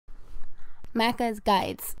Macca's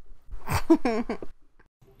Guides.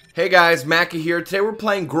 Hey guys, Macca here. Today we're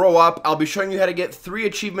playing Grow Up. I'll be showing you how to get 3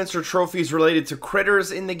 achievements or trophies related to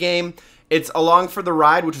critters in the game. It's Along for the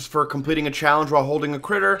Ride, which is for completing a challenge while holding a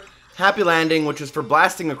critter, Happy Landing, which is for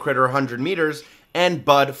blasting a critter 100 meters, and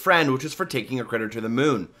Bud Friend, which is for taking a critter to the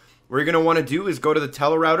moon. What you're going to want to do is go to the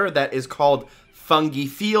telerouter that is called Fungi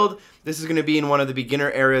Field. This is going to be in one of the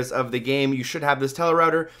beginner areas of the game. You should have this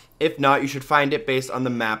telerouter. If not, you should find it based on the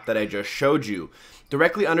map that I just showed you.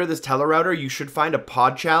 Directly under this telerouter, you should find a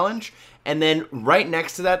pod challenge, and then right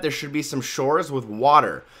next to that, there should be some shores with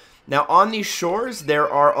water. Now, on these shores, there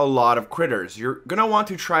are a lot of critters. You're going to want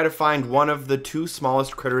to try to find one of the 2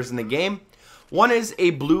 smallest critters in the game. One is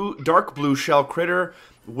a dark blue shell critter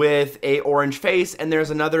with a orange face, and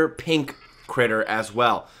there's another pink critter as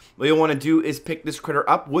well. What you'll want to do is pick this critter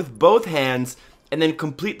up with both hands, and then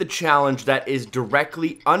complete the challenge that is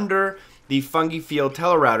directly under the Fungi Field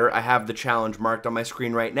telerouter. I have the challenge marked on my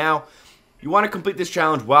screen right now. You want to complete this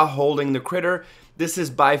challenge while holding the critter. This is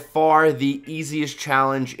by far the easiest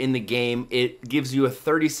challenge in the game. It gives you a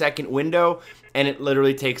 30-second window, and it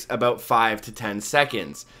literally takes about 5 to 10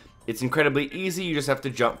 seconds. It's incredibly easy. You just have to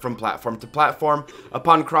jump from platform to platform.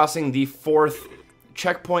 Upon crossing the 4th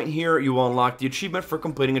checkpoint here, you will unlock the achievement for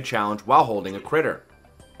completing a challenge while holding a critter.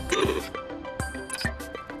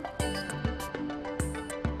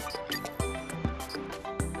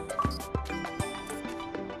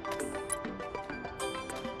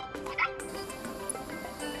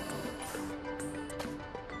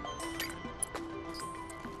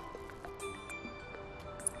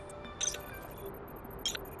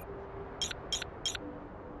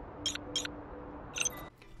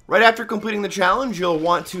 Right after completing the challenge, you'll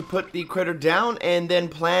want to put the critter down and then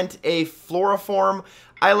plant a floraform.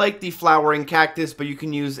 I like the Flowering Cactus, but you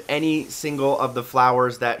can use any single of the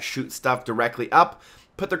flowers that shoot stuff directly up.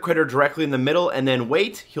 Put the critter directly in the middle and then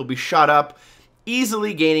wait. He'll be shot up,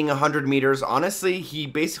 easily gaining 100 meters. Honestly, he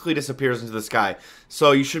basically disappears into the sky.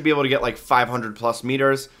 So you should be able to get like 500 plus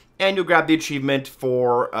meters, and you'll grab the achievement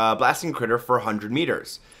for blasting critter for 100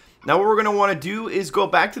 meters. Now what we're going to want to do is go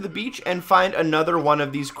back to the beach and find another one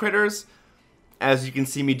of these critters, as you can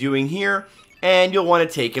see me doing here, and you'll want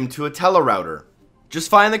to take him to a telerouter.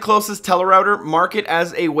 Just find the closest telerouter, mark it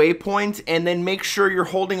as a waypoint, and then make sure you're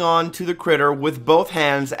holding on to the critter with both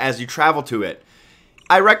hands as you travel to it.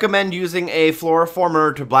 I recommend using a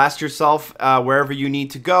floraform to blast yourself wherever you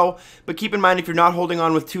need to go, but keep in mind if you're not holding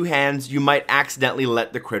on with 2 hands, you might accidentally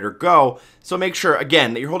let the critter go, so make sure,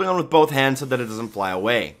 again, that you're holding on with both hands so that it doesn't fly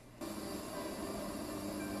away.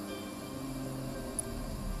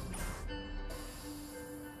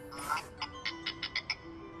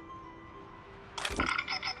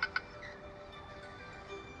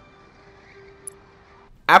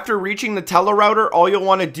 After reaching the telerouter, all you'll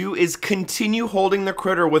want to do is continue holding the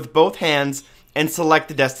critter with both hands and select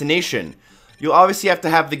the destination. You'll obviously have to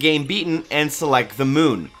have the game beaten and select the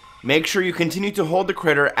moon. Make sure you continue to hold the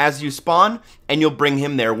critter as you spawn, and you'll bring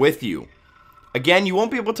him there with you. Again, you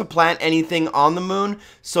won't be able to plant anything on the moon,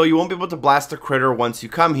 so you won't be able to blast the critter once you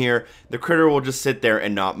come here. The critter will just sit there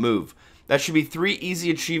and not move. That should be 3 easy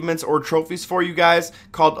achievements or trophies for you guys,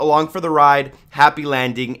 called Along for the Ride, Happy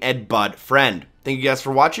Landing, and Bud Friend. Thank you guys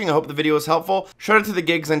for watching. I hope the video was helpful. Shout out to the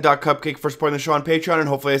Gigs and Cupcake for supporting the show on Patreon, and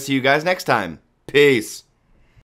hopefully I see you guys next time. Peace.